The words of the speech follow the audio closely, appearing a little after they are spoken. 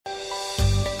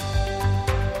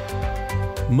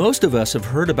Most of us have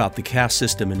heard about the caste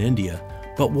system in India,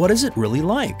 but what is it really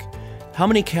like? How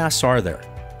many castes are there?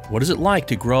 What is it like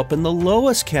to grow up in the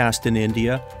lowest caste in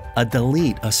India, a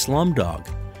Dalit, a slumdog?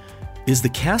 Is the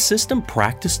caste system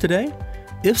practiced today?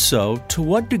 If so, to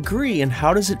what degree and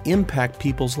how does it impact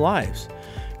people's lives?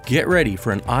 Get ready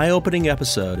for an eye-opening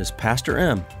episode as Pastor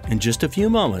M, in just a few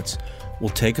moments, will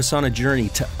take us on a journey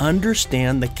to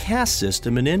understand the caste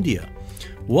system in India.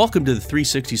 Welcome to the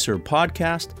 360 Serve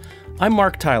podcast. I'm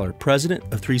Mark Tyler, president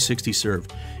of 360 Serve.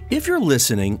 If you're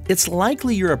listening, it's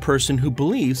likely you're a person who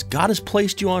believes God has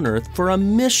placed you on earth for a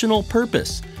missional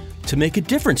purpose, to make a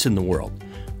difference in the world,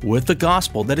 with the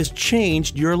gospel that has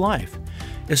changed your life.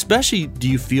 Especially, do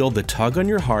you feel the tug on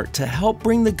your heart to help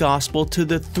bring the gospel to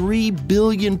the 3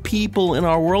 billion people in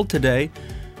our world today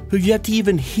who've yet to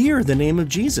even hear the name of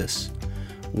Jesus?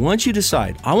 Once you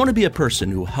decide, I want to be a person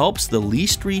who helps the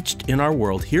least reached in our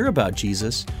world hear about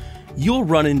Jesus, you'll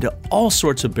run into all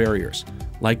sorts of barriers,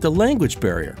 like the language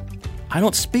barrier. I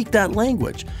don't speak that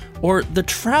language. Or the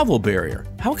travel barrier.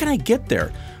 How can I get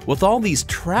there with all these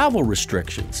travel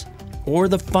restrictions? Or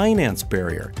the finance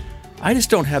barrier. I just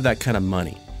don't have that kind of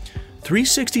money.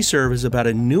 360 Serve is about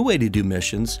a new way to do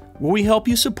missions where we help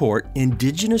you support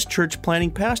indigenous church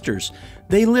planting pastors.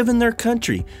 They live in their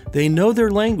country, they know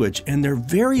their language, and they're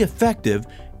very effective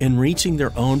in reaching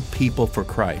their own people for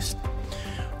Christ.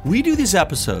 We do these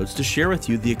episodes to share with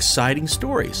you the exciting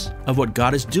stories of what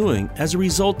God is doing as a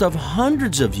result of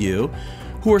hundreds of you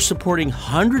who are supporting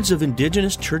hundreds of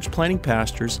indigenous church planting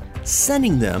pastors,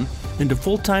 sending them into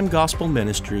full-time gospel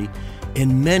ministry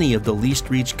in many of the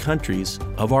least reached countries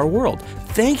of our world.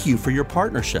 Thank you for your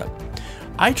partnership.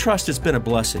 I trust it's been a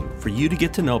blessing for you to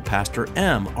get to know Pastor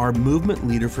M, our movement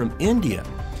leader from India.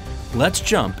 Let's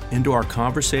jump into our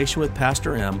conversation with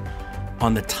Pastor M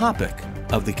on the topic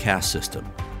of the caste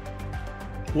system.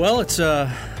 Well, it's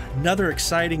another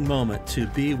exciting moment to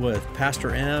be with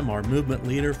Pastor M, our movement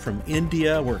leader from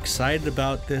India. We're excited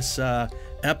about this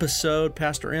episode.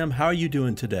 Pastor M, how are you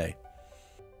doing today?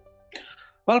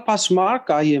 Well, Pastor Mark,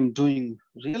 I am doing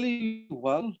really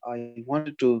well. I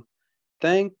wanted to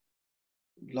thank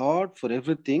Lord for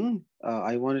everything.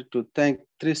 I wanted to thank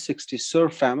 360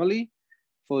 Serve family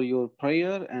for your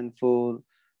prayer and for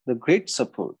the great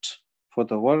support for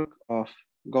the work of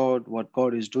God, what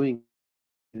God is doing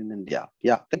in India.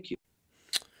 Yeah, thank you.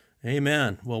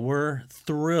 Amen. Well, we're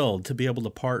thrilled to be able to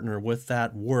partner with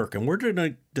that work, and we're going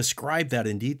to describe that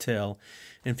in detail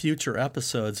in future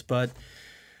episodes. But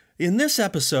in this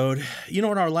episode, in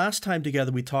our last time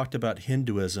together, we talked about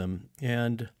Hinduism,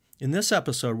 and in this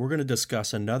episode, we're going to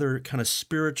discuss another kind of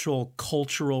spiritual,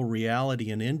 cultural reality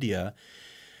in India,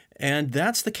 and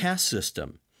that's the caste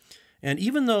system. And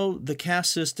even though the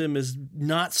caste system is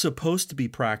not supposed to be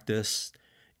practiced,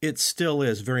 it still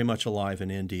is very much alive in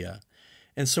India.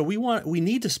 And so we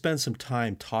need to spend some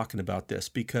time talking about this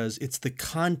because it's the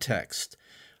context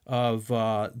of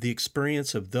the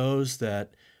experience of those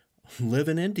that live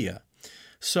in India.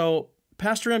 So,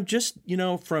 Pastor M, just,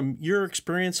 from your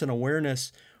experience and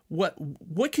awareness, what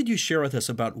could you share with us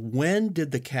about when did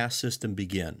the caste system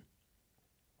begin?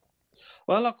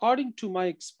 Well, according to my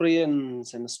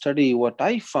experience and study, what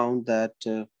I found that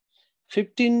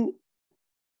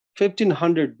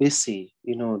 1500 BC,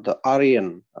 the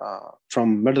Aryan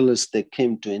from Middle East, they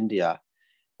came to India.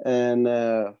 And,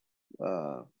 that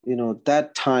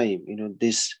time,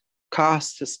 this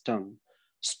caste system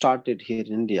started here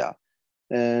in India.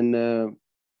 And,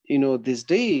 these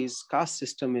days, caste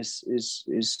system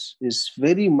is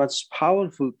very much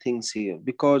powerful things here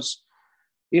because,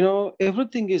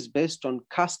 everything is based on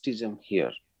casteism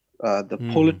here.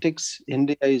 Politics,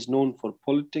 India is known for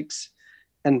politics.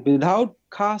 And without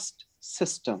caste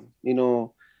system,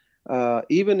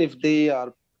 even if they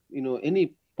are,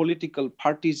 any political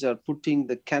parties are putting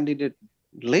the candidate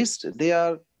list, they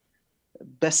are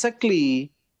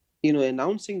basically,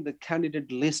 announcing the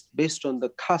candidate list based on the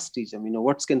casteism,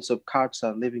 what kinds of castes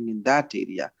are living in that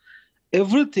area.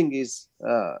 Everything is,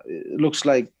 looks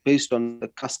like based on the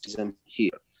casteism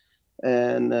here.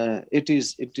 And it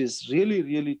is really,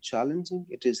 really challenging.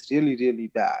 It is really, really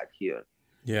bad here.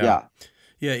 Yeah,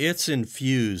 it's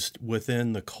infused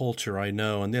within the culture, I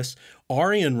know. And this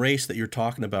Aryan race that you're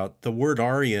talking about, the word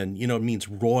Aryan, means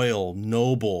royal,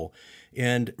 noble.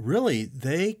 And really,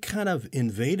 they kind of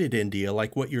invaded India,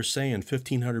 like what you're saying,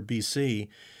 1500 BC.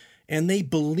 And they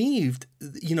believed,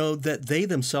 that they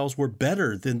themselves were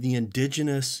better than the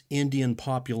indigenous Indian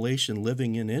population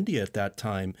living in India at that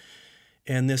time.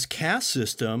 And this caste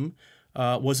system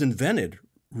was invented,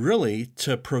 really,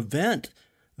 to prevent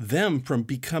them from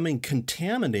becoming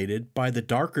contaminated by the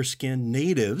darker-skinned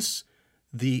natives,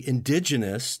 the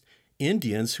indigenous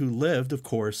Indians who lived, of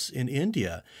course, in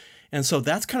India. And so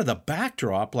that's kind of the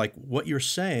backdrop, like what you're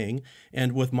saying,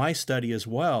 and with my study as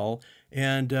well.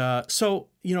 And so,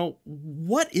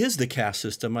 what is the caste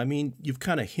system? I mean, you've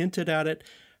kind of hinted at it.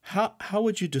 How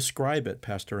would you describe it,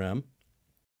 Pastor M?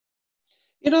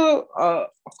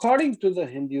 According to the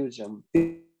Hinduism,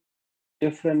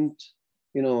 different,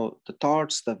 the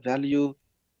thoughts, the value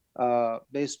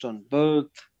based on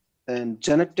birth and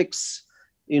genetics,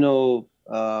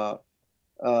 uh,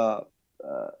 uh,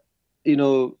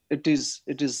 it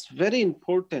is very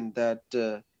important that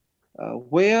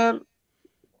where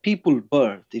people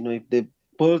birth, if they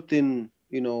birth in,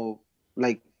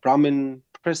 like Brahmin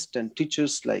priests and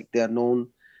teachers, like they are known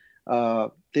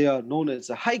as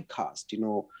a high caste,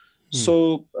 Hmm.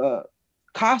 So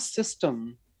caste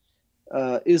system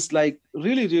is like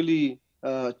really, really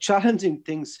challenging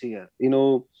things here.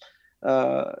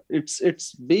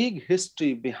 It's big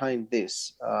history behind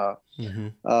this. Mm-hmm.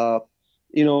 Uh,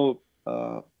 you know,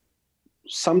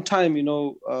 Sometime,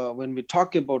 when we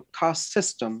talk about caste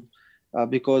system,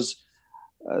 because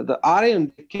the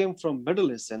Aryan came from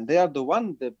Middle East, and they are the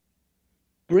one that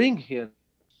bring here.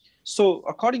 So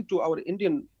according to our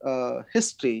Indian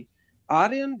history,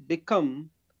 Aryan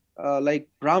become like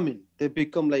Brahmin. They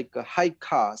become like a high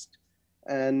caste,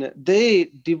 and they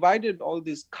divided all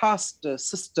this caste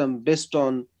system based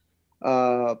on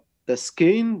the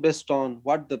skin, based on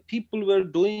what the people were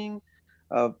doing,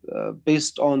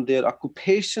 based on their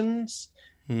occupations,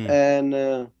 Hmm. and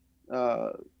uh,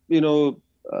 you know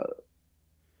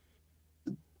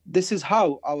this is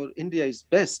how our India is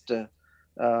based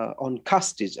on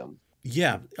casteism.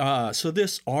 Yeah. So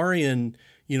this Aryan,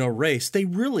 race, they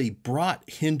really brought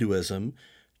Hinduism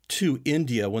to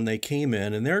India when they came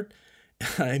in, and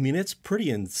I mean, it's pretty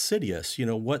insidious,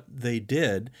 what they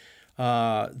did.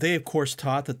 They, of course,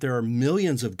 taught that there are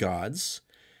millions of gods,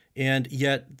 and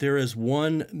yet there is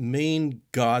one main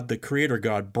god, the creator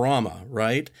god, Brahma,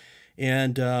 right?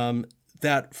 And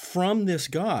that from this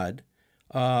god,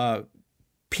 uh,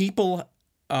 people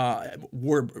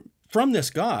were from this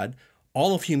God,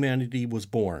 all of humanity was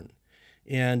born,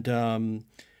 and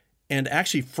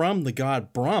actually from the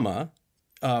god Brahma,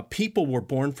 people were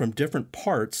born from different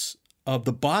parts of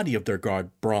the body of their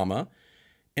god Brahma,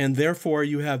 and therefore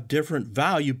you have different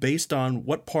value based on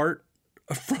what part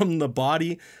from the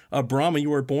body of Brahma you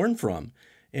were born from,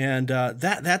 and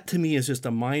that to me is just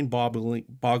a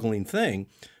mind-boggling thing.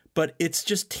 But it's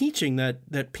just teaching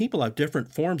that people have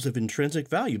different forms of intrinsic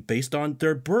value based on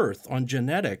their birth, on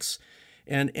genetics,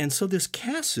 and so this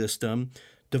caste system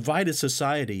divided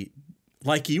society,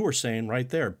 like you were saying right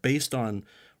there, based on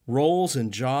roles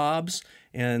and jobs.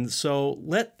 And so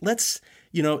let's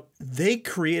they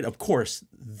create. Of course,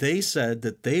 they said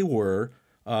that they were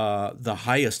the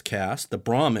highest caste, the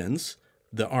Brahmins,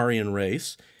 the Aryan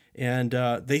race, and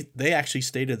they actually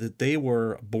stated that they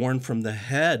were born from the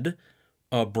head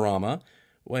of Brahma,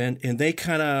 and they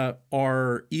kind of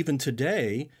are even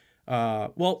today.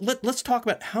 Let's talk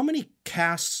about how many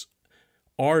castes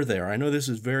are there. I know this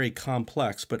is very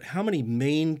complex, but how many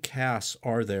main castes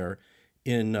are there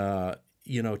in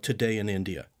today in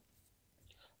India?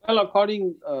 Well,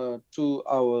 according to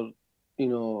our, you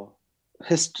know,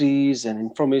 histories and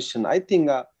information, I think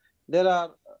there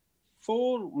are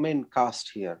four main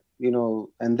castes here,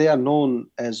 and they are known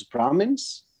as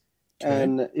Brahmins. Okay.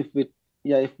 And if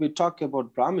we talk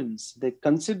about Brahmins, they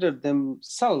consider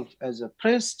themselves as a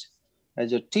priest,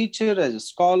 as a teacher, as a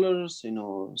scholars.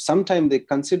 Sometimes they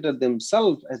consider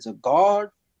themselves as a god.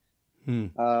 Hmm.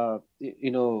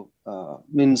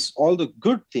 Means all the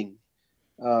good thing,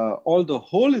 all the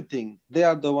holy thing, they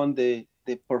are the one they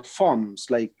performs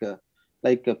like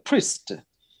a priest.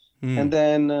 Hmm. And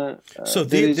then So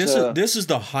there is this is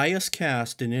the highest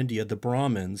caste in India, the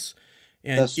Brahmins.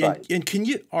 And that's and, right. and can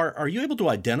you are you able to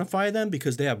identify them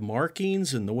because they have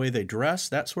markings and the way they dress,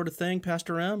 that sort of thing,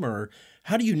 Pastor M? Or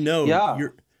how do you know Yeah,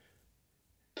 you're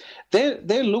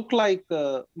they look like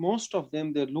most of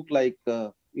them. They look like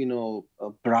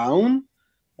brown.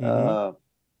 mm-hmm.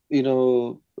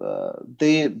 Uh,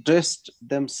 they dressed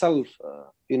themselves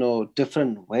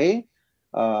different way.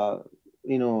 Uh,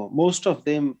 Most of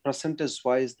them percentage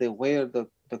wise, they wear the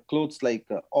clothes like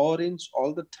orange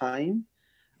all the time,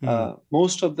 Hmm.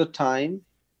 most of the time,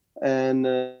 and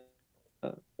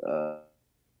uh,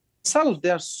 self they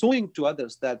are showing to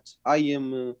others that I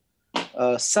am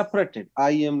separated,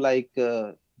 I am like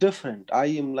different, I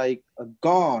am like a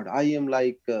god, I am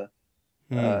like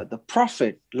Hmm. the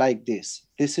prophet, like this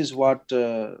is what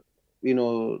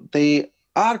they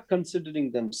are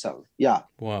considering themselves. Yeah,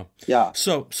 Wow. yeah.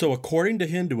 So according to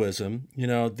Hinduism,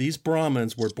 these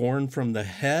Brahmins were born from the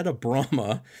head of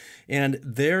Brahma, and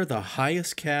they're the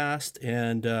highest caste,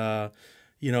 and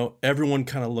everyone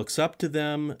kind of looks up to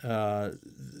them.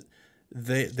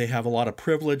 They have a lot of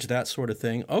privilege, that sort of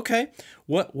thing. Okay,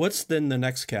 what's then the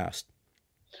next caste?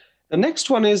 The next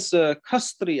one is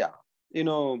Kastriya.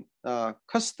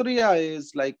 Kastriya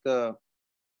is like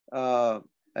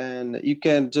and you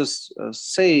can just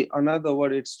say another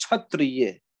word, it's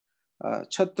Kshatriya.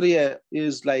 Kshatriya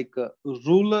is like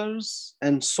rulers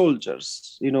and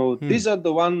soldiers. These are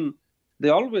the one, they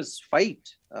always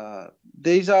fight.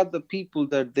 These are the people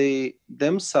that they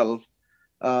themselves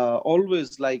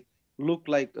always like look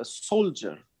like a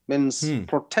soldier, means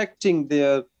protecting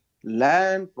their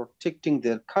land, protecting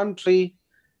their country,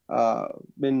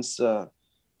 means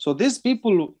so these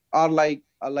people are like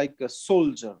a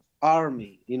soldier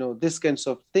army, this kinds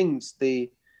of things. They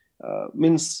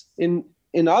means in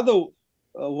other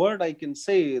word I can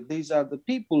say these are the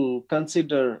people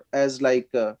considered as like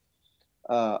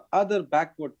other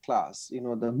backward class,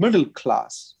 the middle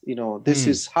class. This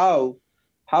is how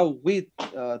we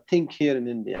think here in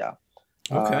India.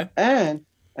 Okay.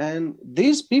 And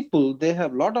these people, they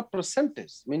have a lot of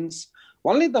percentage, means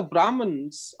only the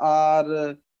Brahmins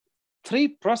are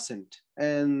 3%,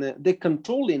 and they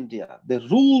control India. They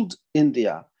ruled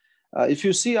India. If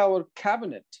you see our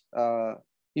cabinet,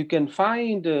 you can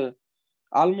find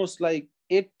almost like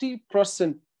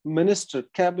 80%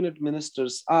 cabinet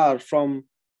ministers are from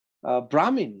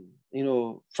Brahmin,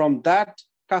 from that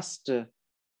caste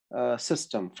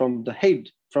system, from the head,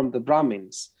 from the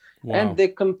Brahmins. Wow. And they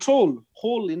control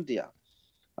whole India.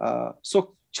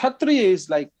 So Kshatriya is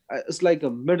like a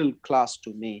middle class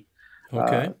to me.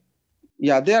 Okay.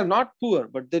 Yeah, they are not poor,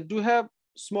 but they do have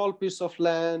small piece of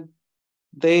land.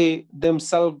 They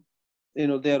themselves,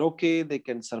 they are okay. They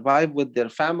can survive with their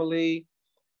family,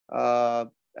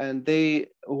 and they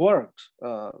work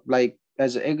like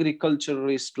as an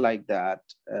agriculturalist, like that,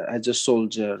 as a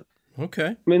soldier.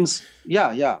 Okay. Means they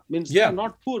are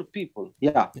not poor people.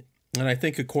 Yeah. And I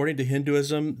think according to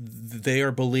Hinduism, they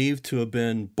are believed to have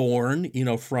been born,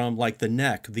 from like the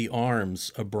neck, the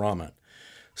arms of Brahman.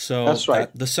 So that's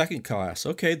right. The second class.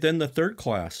 Okay, then the third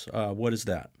class. What is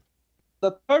that?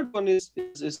 The third one is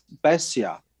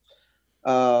Vaisya.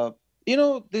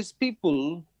 These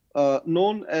people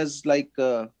known as like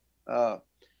they are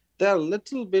a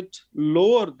little bit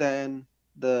lower than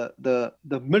the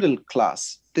middle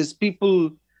class. These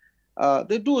people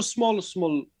they do a small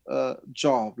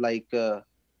job, like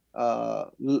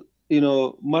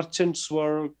merchants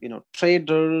work,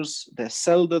 traders. They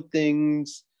sell the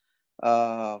things.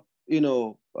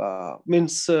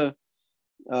 Means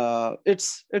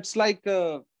it's like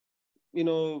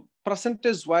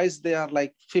percentage wise they are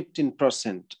like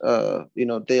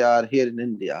 15%. They are here in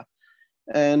India,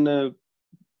 and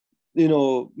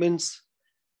means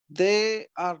they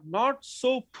are not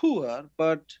so poor,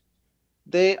 but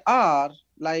they are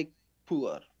like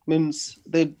poor. Means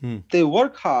they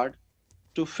work hard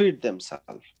to feed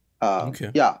themselves.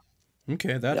 Okay. Yeah.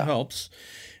 Okay, that helps.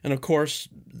 And of course,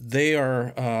 they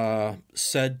are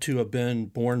said to have been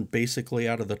born basically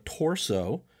out of the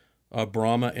torso of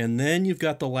Brahma. And then you've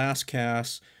got the last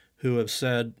caste who have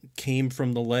said came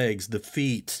from the legs, the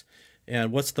feet.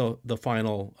 And what's the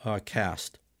final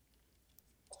caste?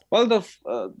 Well,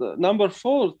 the number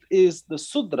 4 is the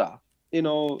Sudra.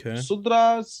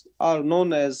 Sudras are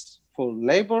known as for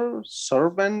labor,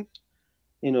 servant,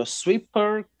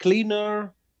 sweeper,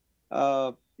 cleaner.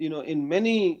 In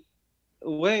many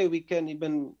way we can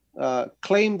even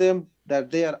claim them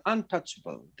that they are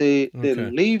untouchable. They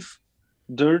live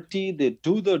dirty, they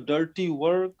do the dirty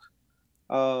work,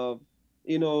 and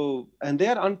they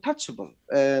are untouchable.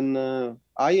 And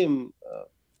I am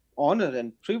honored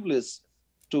and privileged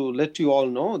to let you all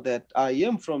know that I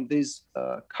am from this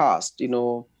caste.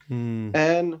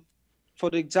 And for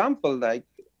example, like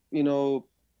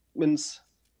means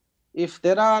if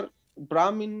there are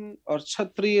Brahmin or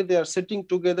Kshatriya, they are sitting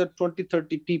together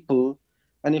 20-30 people,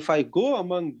 and if I go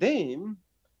among them,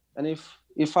 and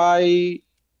if I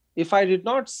did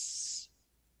not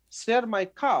share my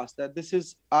caste, that this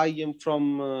is I am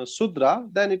from Sudra,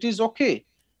 then it is okay.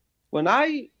 When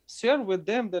I share with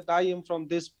them that I am from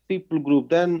this people group,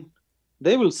 then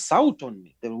they will shout on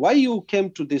me. Then why you came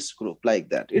to this group like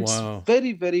that? It's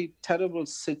very, very terrible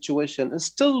situation. It's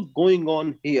still going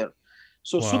on here.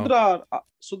 So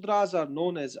Sudras are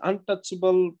known as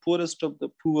untouchable, poorest of the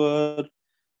poor.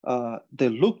 They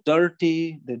look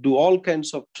dirty. They do all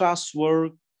kinds of trash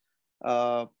work.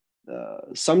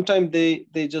 Sometimes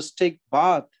they just take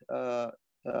bath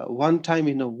one time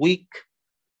in a week.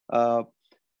 Uh,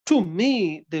 to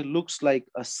me, they looks like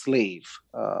a slave.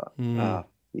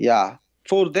 Yeah,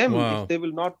 for them, if Wow. they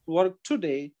will not work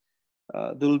today,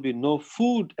 there will be no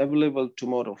food available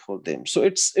tomorrow for them. So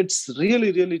it's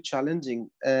really really challenging,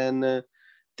 and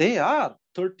they are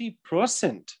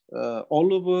 30%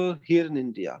 all over here in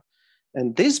India,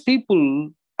 and these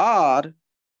people are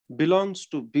belongs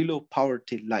to below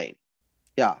poverty line.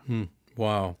 Yeah.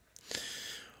 Wow.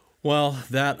 Well,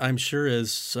 that I'm sure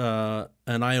is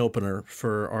an eye opener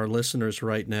for our listeners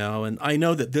right now. And I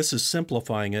know that this is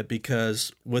simplifying it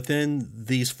because within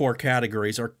these four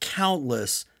categories are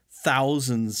countless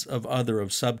thousands of other of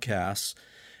subcasts.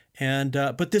 And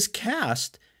but this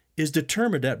caste is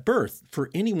determined at birth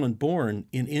for anyone born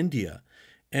in India.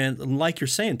 And like you're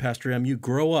saying, Pastor M, you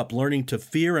grow up learning to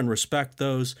fear and respect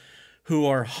those who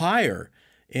are higher.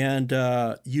 And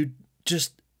you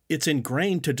just, it's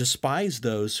ingrained to despise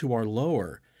those who are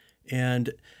lower.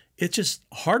 And it's just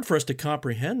hard for us to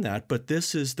comprehend that. But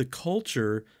this is the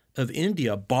culture of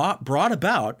India brought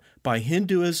about by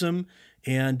Hinduism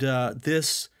and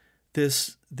this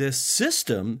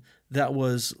system that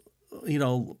was,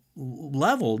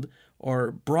 leveled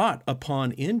or brought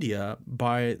upon India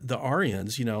by the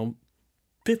Aryans,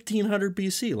 1500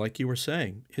 BC, like you were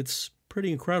saying. It's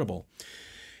pretty incredible.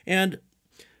 And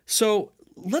so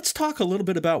let's talk a little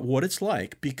bit about what it's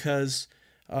like, because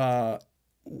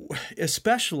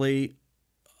especially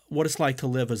what it's like to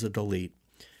live as a Dalit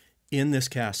in this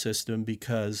caste system,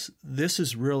 because this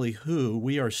is really who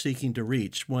we are seeking to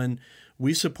reach. When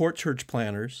we support church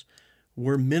planners,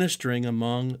 we're ministering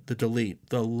among the Dalit,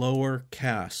 the lower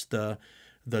caste, the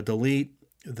Dalit,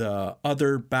 the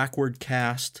other backward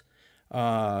caste,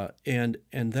 and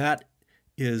that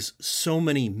is so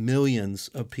many millions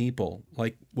of people,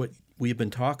 like what we've been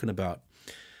talking about.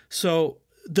 So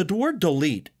the word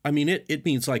Dalit, I mean, it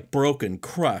means like broken,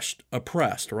 crushed,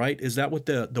 oppressed, right? Is that what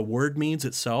the word means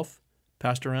itself,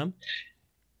 Pastor M?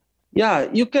 Yeah,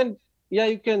 you can. Yeah,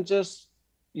 you can just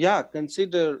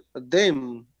consider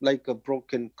them like a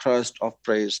broken crust of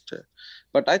praised.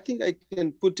 But I think I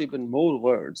can put even more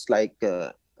words like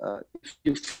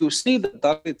if you see the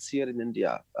Dalits here in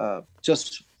India,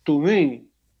 just to me,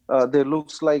 they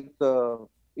looks like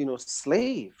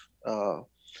slave.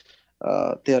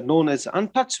 They are known as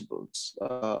untouchables.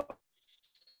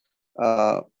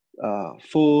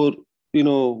 For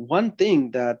one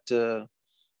thing that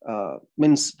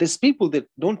means these people that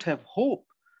don't have hope,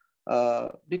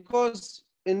 because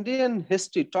Indian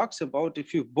history talks about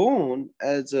if you're born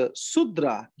as a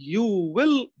Sudra, you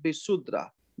will be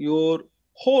Sudra your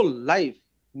whole life.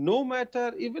 No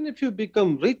matter, even if you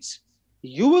become rich,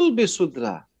 you will be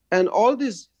Sudra. And all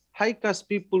these high caste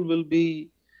people will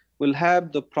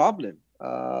have the problem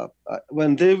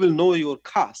when they will know your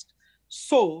caste.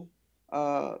 So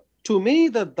to me,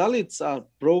 the Dalits are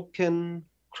broken,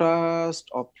 crushed,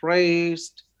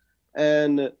 oppressed,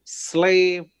 and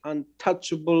slave,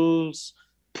 untouchables,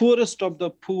 poorest of the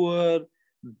poor,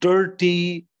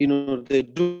 dirty. They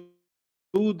do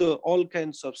the all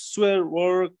kinds of swear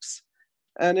works,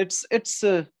 and it's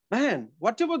man,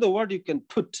 whatever the word you can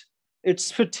put, it's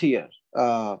fit here.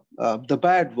 The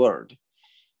bad word,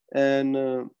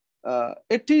 and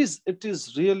it is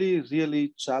really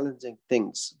really challenging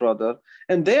things, brother.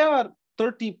 And they are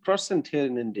 30% here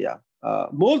in India,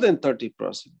 more than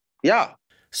 30%. Yeah.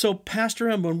 So, Pastor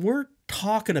M, when we're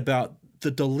talking about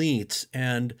the Dalits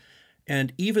and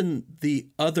even the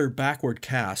other backward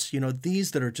castes,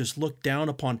 these that are just looked down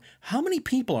upon, how many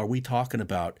people are we talking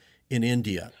about in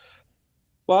India?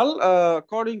 Well,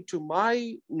 according to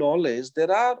my knowledge,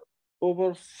 there are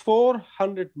over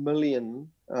 400 million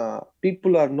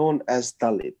people are known as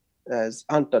Dalit, as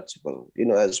untouchable,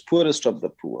 as poorest of the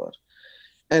poor.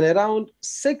 And around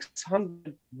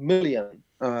 600 million,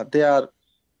 they are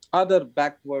other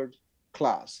backward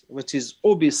class, which is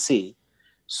OBC.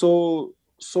 So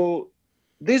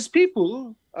these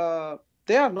people,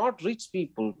 they are not rich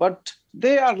people, but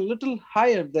they are little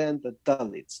higher than the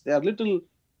Dalits. They are little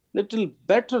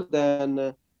better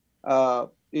than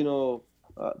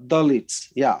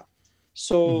Dalits. Yeah.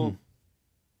 So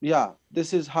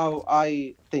this is how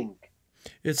I think.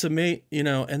 It's amazing,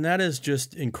 and that is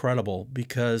just incredible,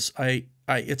 because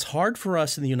it's hard for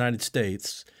us in the United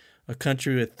States, a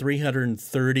country with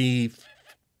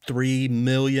 333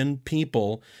 million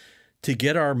people, to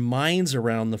get our minds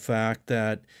around the fact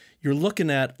that you're looking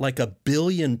at like 1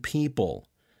 billion people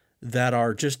that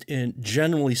are just,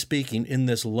 generally speaking, in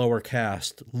this lower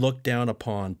caste, looked down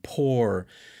upon, poor,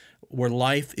 where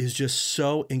life is just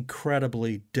so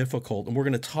incredibly difficult. And we're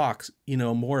going to talk,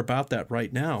 more about that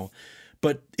right now.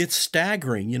 But it's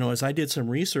staggering. You know, as I did some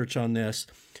research on this,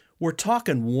 we're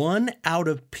talking 1 out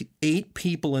of 8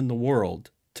 people in the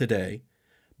world today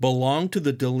belong to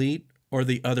the Dalit or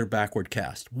the other backward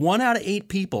caste. 1 out of 8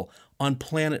 people on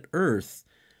planet Earth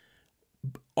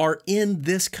are in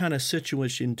this kind of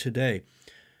situation today.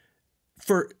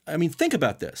 Think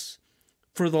about this.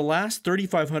 For the last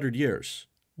 3,500 years,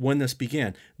 when this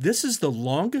began, this is the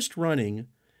longest running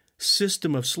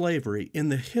system of slavery in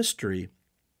the history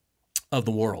of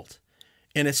the world.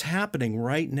 And it's happening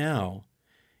right now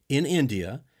in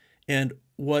India. And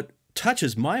what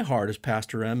touches my heart as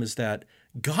Pastor M is that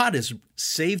God has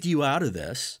saved you out of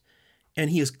this, and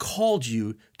he has called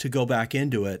you to go back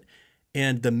into it.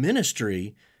 And the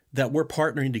ministry that we're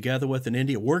partnering together with in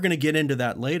India, we're going to get into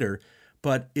that later,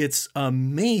 but it's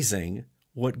amazing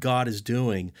what God is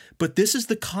doing. But this is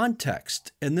the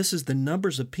context, and this is the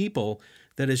numbers of people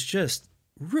that is just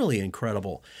really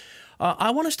incredible.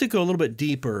 I want us to go a little bit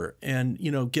deeper and,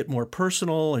 get more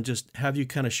personal and just have you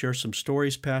kind of share some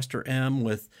stories, Pastor M,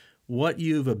 with what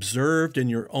you've observed in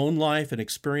your own life and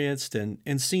experienced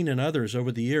and seen in others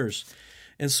over the years.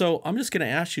 And so I'm just going to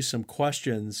ask you some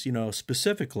questions,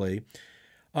 specifically.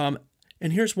 And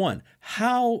here's one.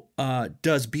 How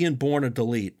does being born a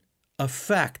Dalit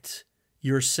affect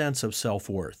your sense of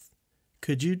self-worth?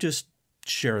 Could you just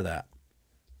share that?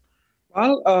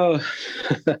 Well,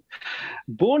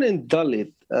 born in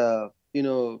Dalit,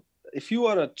 if you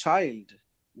are a child,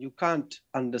 you can't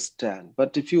understand.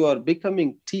 But if you are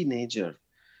becoming teenager,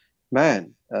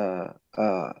 man,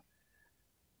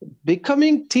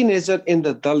 becoming teenager in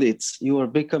the Dalits, you are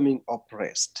becoming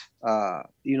oppressed.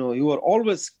 You are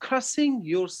always cursing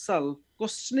yourself,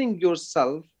 questioning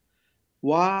yourself,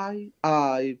 why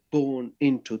I born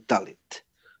into Dalit?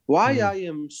 Why I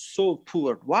am so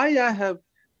poor? Why I have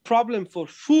problem for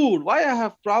food? Why I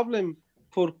have problem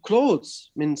for clothes?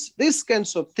 Means these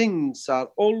kinds of things are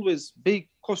always big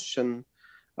question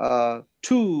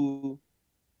to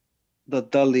the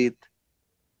Dalit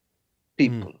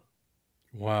people.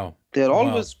 Wow. They're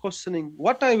always questioning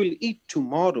what I will eat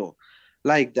tomorrow,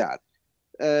 like that.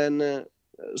 And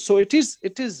so it is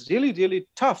really, really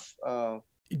tough.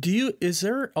 Is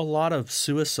there a lot of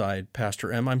suicide,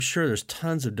 Pastor M? I'm sure there's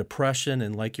tons of depression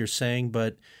and like you're saying,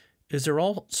 but is there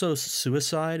also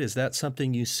suicide? Is that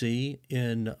something you see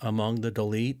among the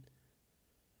Dalit?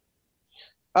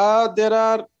 There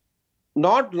are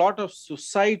not a lot of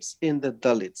suicides in the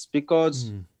Dalits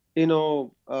because,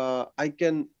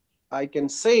 I can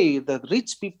say that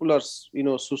rich people are,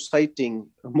 suiciding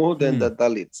more than the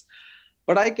Dalits.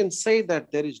 But I can say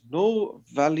that there is no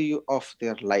value of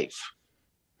their life.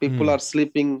 People are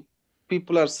sleeping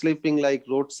like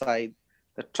roadside.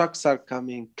 The trucks are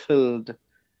coming, killed.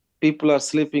 People are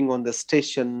sleeping on the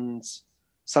stations.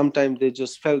 Sometimes they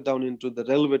just fell down into the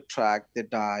railway track. They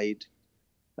died.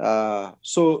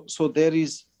 So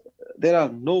there are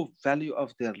no value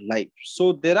of their life.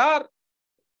 So there are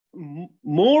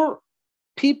more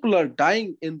people are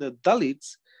dying in the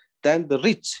Dalits than the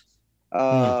rich.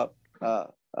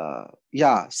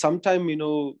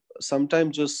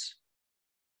 Sometimes just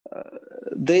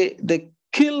they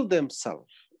kill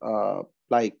themselves.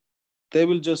 Like they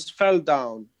will just fall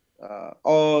down,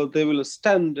 or they will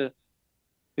stand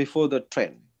before the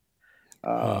train.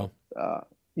 Wow.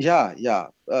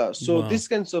 So this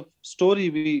kinds of story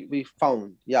we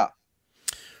found. Yeah.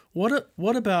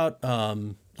 What about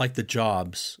like the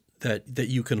jobs that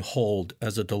you can hold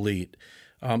as a Dalit?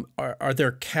 Are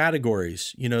there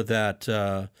categories,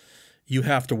 that you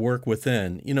have to work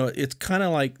within? It's kind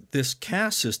of like this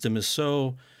caste system is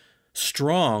so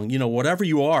strong, whatever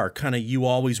you are, kind of you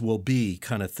always will be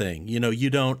kind of thing. You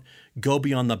don't go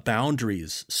beyond the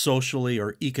boundaries socially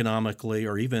or economically,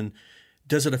 or even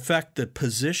does it affect the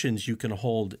positions you can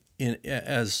hold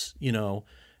as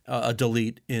a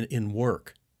Dalit in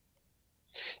work?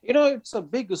 It's a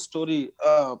big story.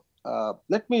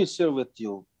 Let me share with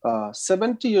you.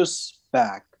 70 years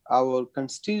back, our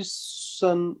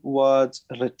constitution was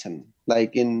written,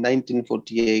 like in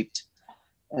 1948,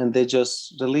 and they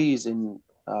just released in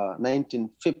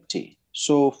 1950.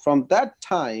 So from that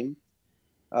time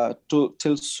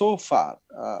till so far,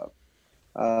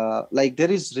 like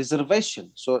there is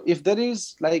reservation. So if there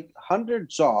is like 100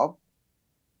 job,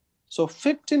 so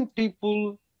 15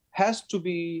 people has to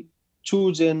be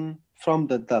chosen from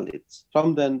the Dalits,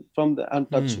 from the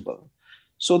untouchable.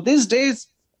 So these days,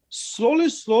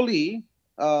 slowly,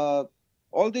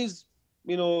 all these,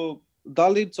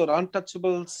 Dalits or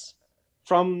untouchables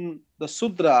from the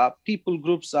Sudra people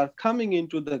groups are coming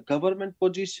into the government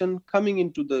position, coming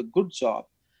into the good job.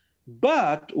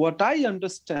 But what I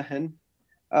understand,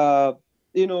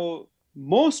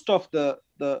 most of the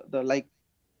like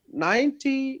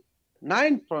 99%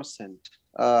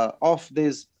 of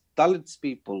these Dalits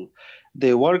people,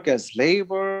 they work as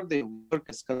labor, they work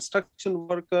as construction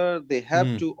worker, they have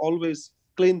Mm. to always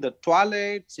clean the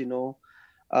toilets,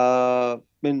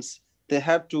 means they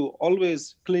have to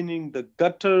always cleaning the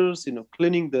gutters,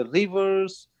 cleaning the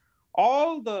rivers,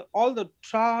 all the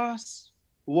trash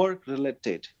work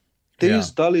related. Yeah.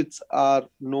 These Dalits are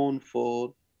known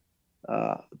for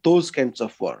those kinds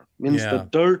of work, means the Yeah.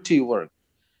 dirty work,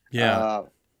 Yeah. uh,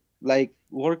 like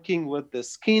working with the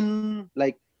skin,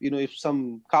 like if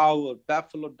some cow or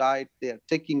buffalo died, they are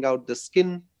taking out the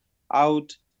skin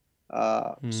out.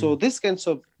 So Mm. this kinds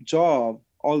of job,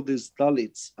 all these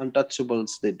Dalits,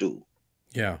 untouchables, they do.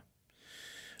 Yeah.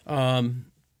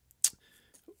 Um,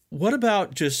 what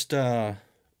about just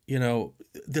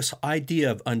this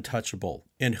idea of untouchable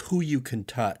and who you can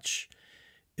touch?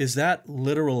 Is that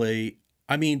literally?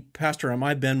 I mean, Pastor,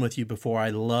 I've been with you before. I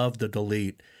love the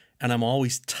Dalit, and I'm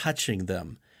always touching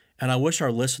them. And I wish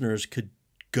our listeners could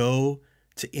go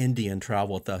to India and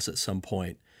travel with us at some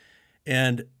point.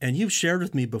 And you've shared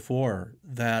with me before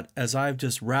that as I've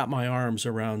just wrapped my arms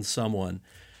around someone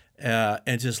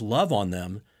and just love on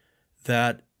them,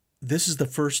 that this is the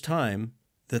first time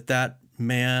that that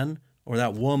man or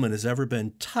that woman has ever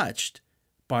been touched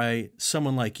by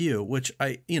someone like you, which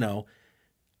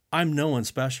I'm no one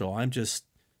special.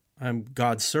 I'm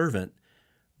God's servant.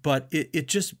 But it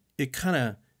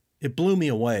blew me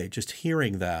away just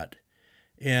hearing that.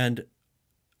 And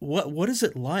what is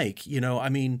it like? I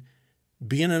mean,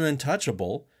 being an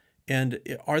untouchable, and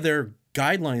are there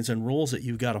guidelines and rules that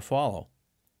you've got to follow?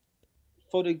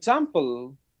 For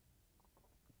example,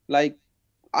 like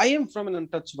I am from an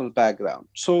untouchable background.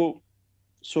 So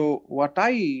what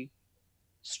I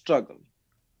struggle,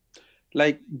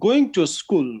 like going to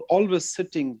school, always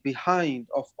sitting behind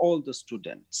of all the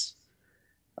students.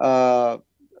 Uh,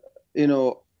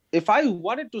 if I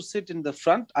wanted to sit in the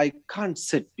front, I can't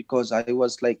sit because I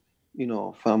was like,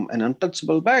 from an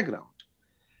untouchable background.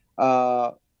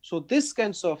 Uh, so this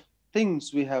kinds of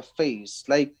things we have faced,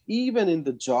 like even in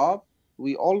the job,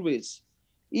 we always,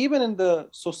 even in the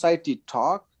society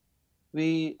talk,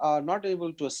 we are not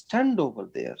able to stand over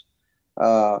there.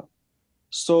 Uh,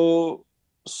 so,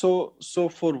 so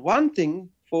for one thing,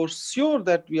 for sure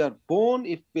that we are born,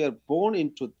 if we are born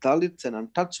into Dalits and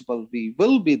untouchable, we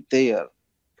will be there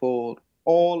for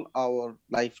all our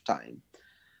lifetime.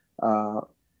 Uh,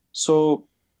 so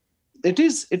it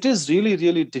is really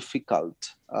really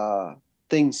difficult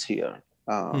things here,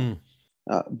 Hmm.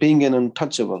 being an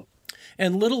untouchable.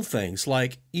 And little things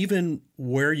like even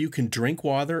where you can drink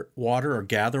water or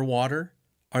gather water,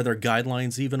 are there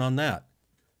guidelines even on that?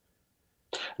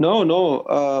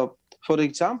 No. For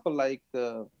example, like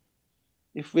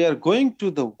if we are going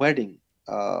to the wedding,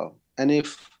 and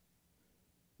if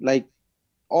like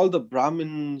all the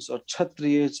Brahmins or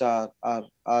Kshatriyas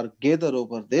are gathered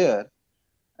over there,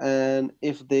 and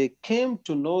if they came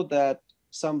to know that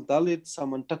some Dalits,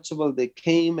 some untouchable, they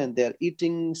came and they're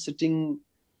eating, sitting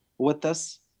with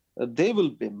us, they will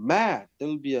be mad. There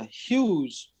will be a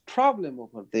huge problem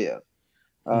over there,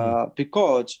 Hmm.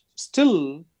 because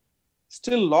still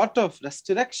lot of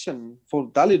restriction for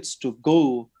Dalits to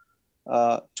go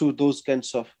to those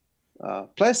kinds of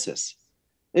places.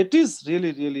 It is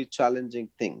really really challenging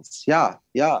things. Yeah.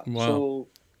 Wow. So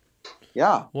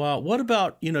yeah. Well, what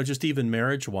about, just even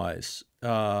marriage wise?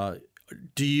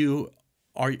 Do you,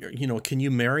 can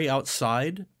you marry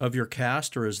outside of your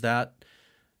caste, or is that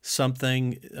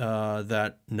something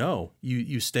that no,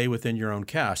 you stay within your own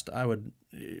caste?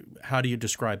 How do you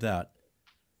describe that?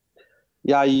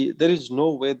 Yeah, there is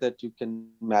no way that you can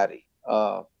marry.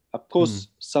 Of Hmm. course,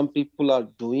 some people are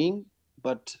doing,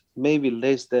 but maybe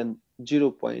less than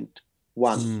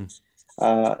 0.1.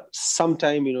 Hmm.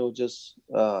 Sometime, just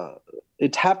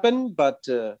it happened, but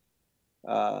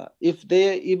if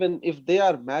they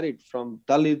are married from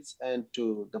Dalits and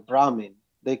to the Brahmin,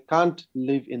 they can't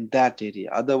live in that area.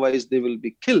 Otherwise, they will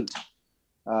be killed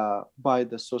by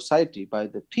the society, by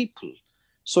the people.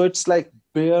 So it's like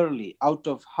barely out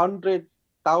of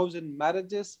 100,000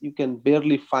 marriages, you can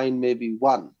barely find maybe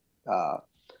one. Uh,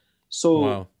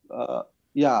 so Wow.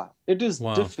 yeah, it is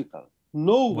Wow. difficult.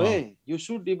 No Wow. way. You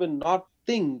should even not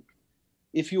think,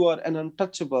 if you are an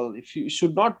untouchable, if you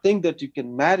should not think that you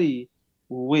can marry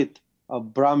with a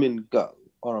Brahmin girl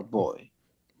or a boy.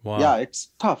 Yeah, Wow.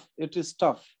 it's tough. It is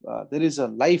tough. There is a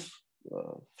life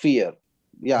fear.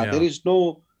 Yeah, there Yeah.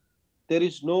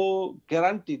 is no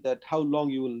guarantee that how long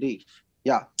you will live.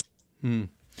 Yeah. Hmm.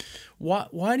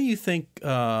 Why do you think,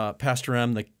 Pastor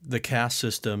M, the caste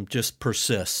system just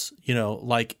persists?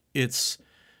 Like it's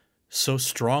so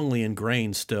strongly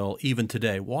ingrained still, even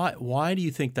today. Why do you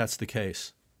think that's the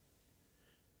case?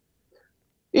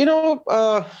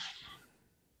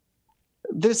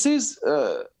 This is,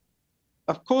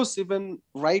 of course, even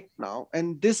right now,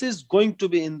 and this is going to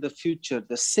be in the future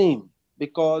the same,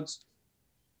 because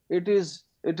it is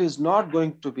not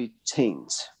going to be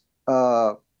changed.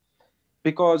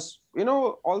 Because,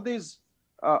 all these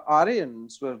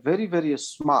Aryans were very, very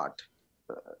smart.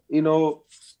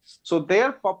 So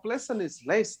their population is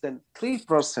less than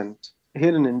 3%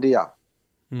 here in India,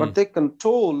 but they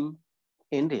control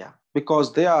India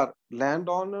because they are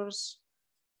landowners.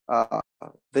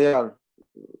 They are,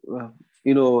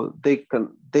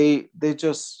 they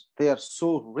are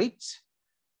so rich,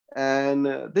 and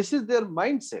this is their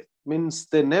mindset. Means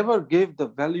they never gave the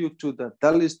value to the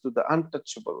Dalits, to the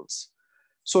untouchables.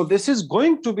 So this is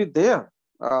going to be there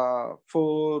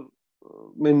for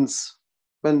means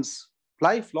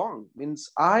lifelong.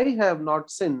 Means I have not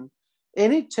seen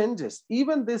any changes.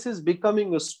 Even this is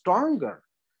becoming stronger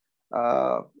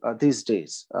these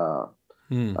days.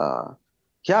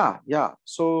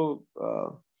 So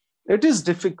it is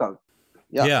difficult.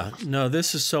 Yeah. No,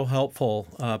 this is so helpful,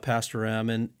 Pastor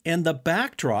M. And the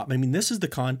backdrop, I mean, this is the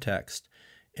context.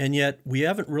 And yet we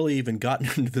haven't really even gotten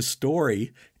into the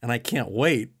story. And I can't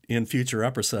wait in future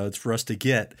episodes for us to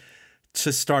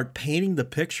start painting the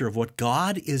picture of what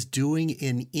God is doing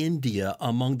in India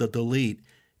among the Dalit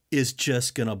is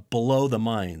just going to blow the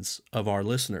minds of our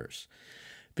listeners,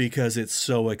 because it's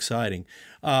so exciting.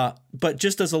 But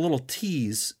just as a little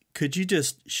tease, could you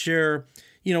just share,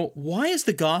 why is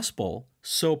the gospel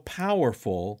so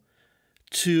powerful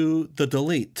to the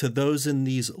Dalit, to those in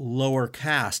these lower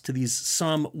castes, to these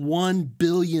some 1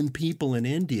 billion people in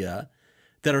India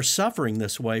that are suffering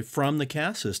this way from the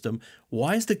caste system?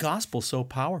 Why is the gospel so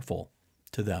powerful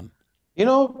to them?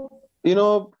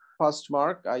 Pastor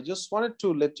Mark, I just wanted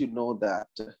to let you know that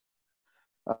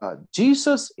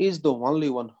Jesus is the only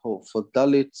one hope for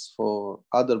Dalits, for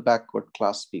other backward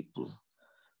class people.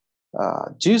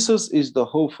 Jesus is the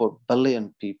hope for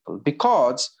billion people.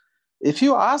 Because if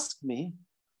you ask me,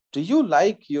 do you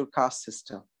like your caste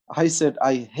system? I said,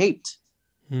 I hate,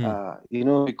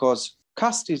 because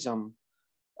casteism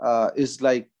is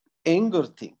like anger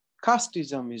thing.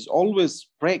 Casteism is always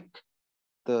break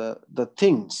the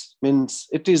things. Means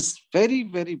it is very,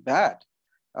 very bad.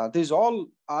 These all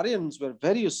Aryans were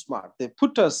very smart. They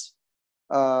put us,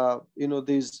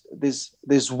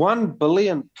 these 1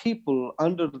 billion people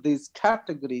under this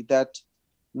category that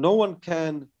no one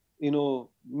can,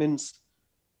 means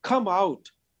come out.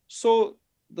 So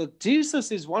the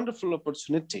Jesus is wonderful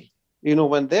opportunity.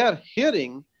 When they are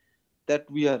hearing that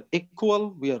we are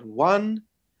equal, we are one.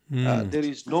 There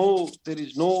is no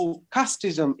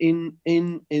casteism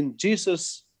in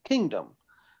Jesus' kingdom.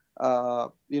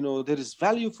 There is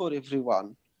value for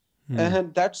everyone.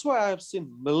 And that's why I have seen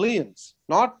millions,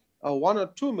 not 1 or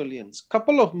 2 millions,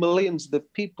 couple of millions, the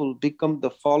people become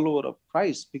the follower of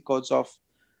Christ because of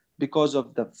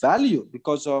the value,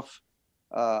 because of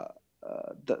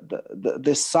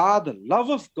they saw the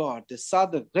love of God, they saw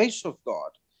the grace of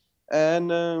God.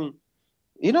 And,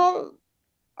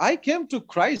 I came to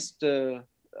Christ.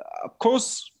 Of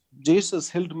course, Jesus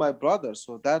healed my brother,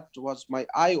 so that was my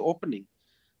eye opening.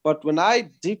 But when I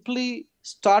deeply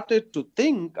started to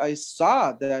think, I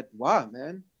saw that, wow,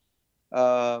 man,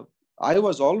 I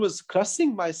was always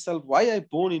cursing myself, why I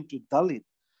born into Dalit.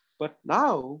 But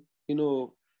now,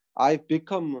 I've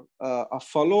become a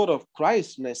follower of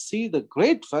Christ, and I see the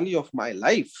great value of my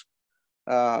life.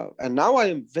 And now I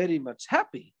am very much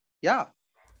happy. Yeah.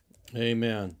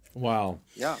 Amen. Wow.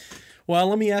 Yeah. Well,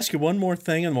 let me ask you one more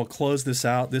thing and we'll close this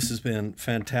out. This has been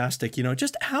fantastic.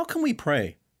 Just how can we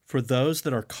pray for those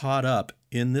that are caught up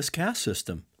in this caste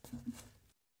system?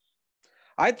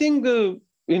 I think,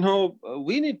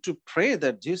 we need to pray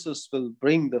that Jesus will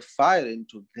bring the fire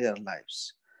into their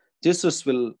lives. Jesus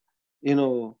will,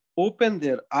 open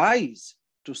their eyes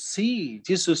to see.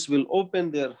 Jesus will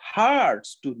open their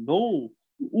hearts to know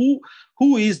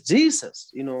who is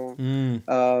Jesus,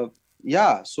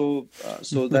 so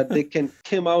that they can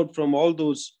come out from all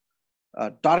those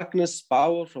darkness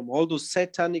power, from all those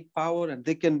satanic power, and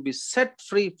they can be set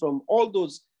free from all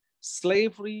those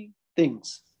slavery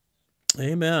things.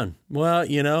 Amen. Well,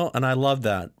 and I love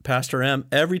that. Pastor M,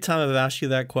 every time I've asked you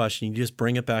that question, you just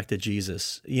bring it back to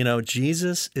Jesus.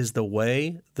 Jesus is the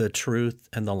way, the truth,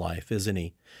 and the life, isn't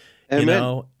he?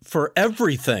 Amen. For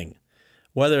everything.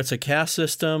 Whether it's a caste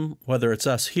system, whether it's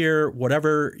us here,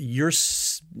 whatever you're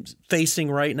facing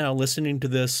right now, listening to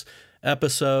this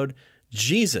episode,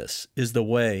 Jesus is the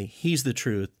way. He's the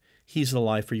truth. He's the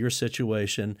life for your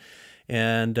situation.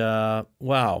 And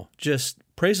wow, just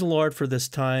praise the Lord for this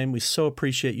time. We so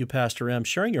appreciate you, Pastor M,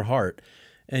 sharing your heart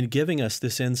and giving us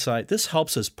this insight. This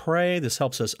helps us pray. This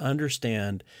helps us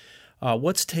understand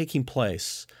what's taking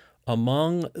place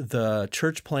among the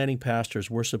church planting pastors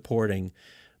we're supporting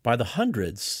by the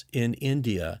hundreds in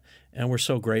India. And we're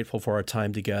so grateful for our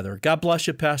time together. God bless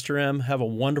you, Pastor M. Have a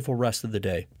wonderful rest of the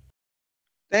day.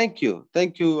 Thank you.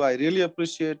 Thank you. I really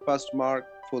appreciate Pastor Mark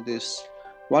for this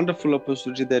wonderful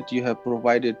opportunity that you have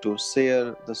provided to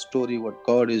share the story, what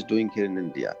God is doing here in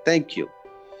India. Thank you.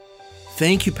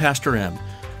 Thank you, Pastor M,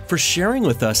 for sharing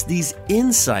with us these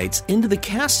insights into the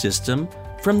caste system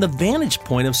from the vantage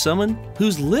point of someone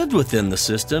who's lived within the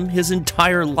system his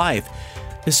entire life,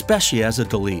 especially as a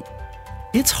Dalit.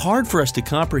 It's hard for us to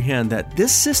comprehend that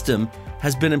this system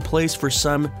has been in place for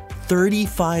some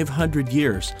 3,500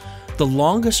 years, the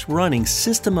longest running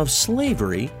system of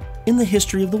slavery in the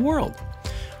history of the world.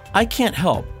 I can't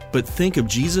help but think of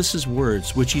Jesus'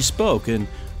 words, which he spoke in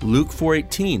Luke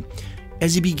 4:18.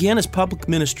 As he began his public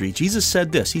ministry, Jesus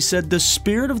said this. He said, "The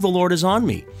Spirit of the Lord is on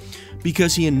me,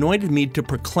 because he anointed me to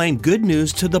proclaim good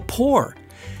news to the poor.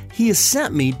 He has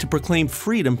sent me to proclaim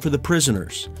freedom for the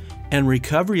prisoners and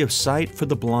recovery of sight for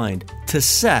the blind, to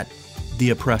set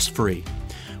the oppressed free."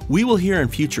 We will hear in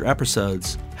future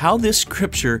episodes how this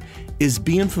scripture is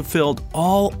being fulfilled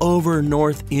all over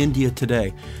North India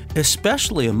today,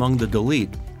 especially among the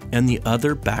Dalit and the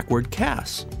other backward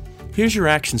castes. Here's your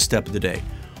action step of the day.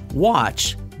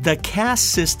 Watch The Caste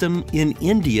System in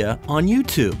India on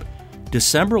YouTube,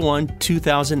 December 1,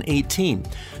 2018.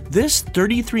 This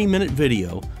 33-minute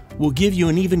video will give you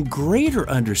an even greater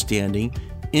understanding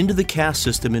into the caste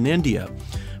system in India.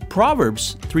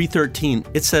 Proverbs 3:13,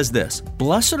 it says this,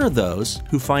 "Blessed are those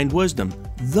who find wisdom,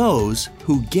 those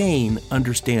who gain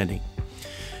understanding."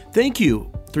 Thank you,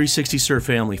 360 Serve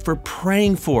family, for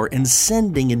praying for and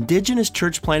sending Indigenous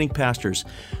church planting pastors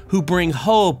who bring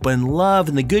hope and love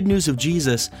and the good news of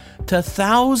Jesus to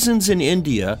thousands in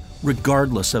India,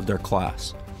 regardless of their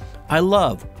class. I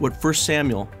love what 1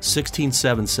 Samuel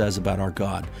 16:7 says about our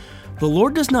God. The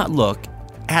Lord does not look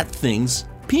at things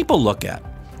people look at.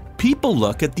 People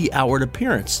look at the outward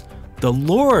appearance. The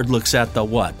Lord looks at the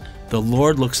what? The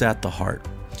Lord looks at the heart.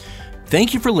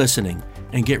 Thank you for listening,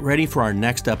 and get ready for our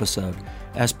next episode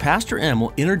as Pastor M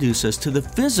will introduce us to the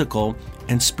physical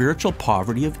and spiritual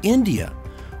poverty of India.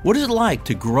 What is it like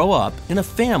to grow up in a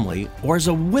family or as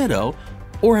a widow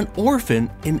or an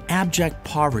orphan in abject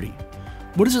poverty?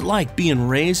 What is it like being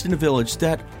raised in a village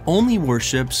that only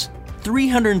worships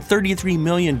 333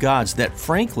 million gods that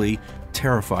frankly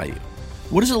terrify you?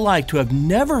 What is it like to have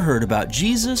never heard about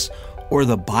Jesus or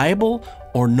the Bible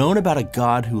or known about a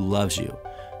God who loves you?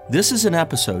 This is an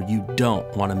episode you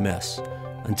don't want to miss.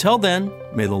 Until then,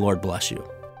 may the Lord bless you.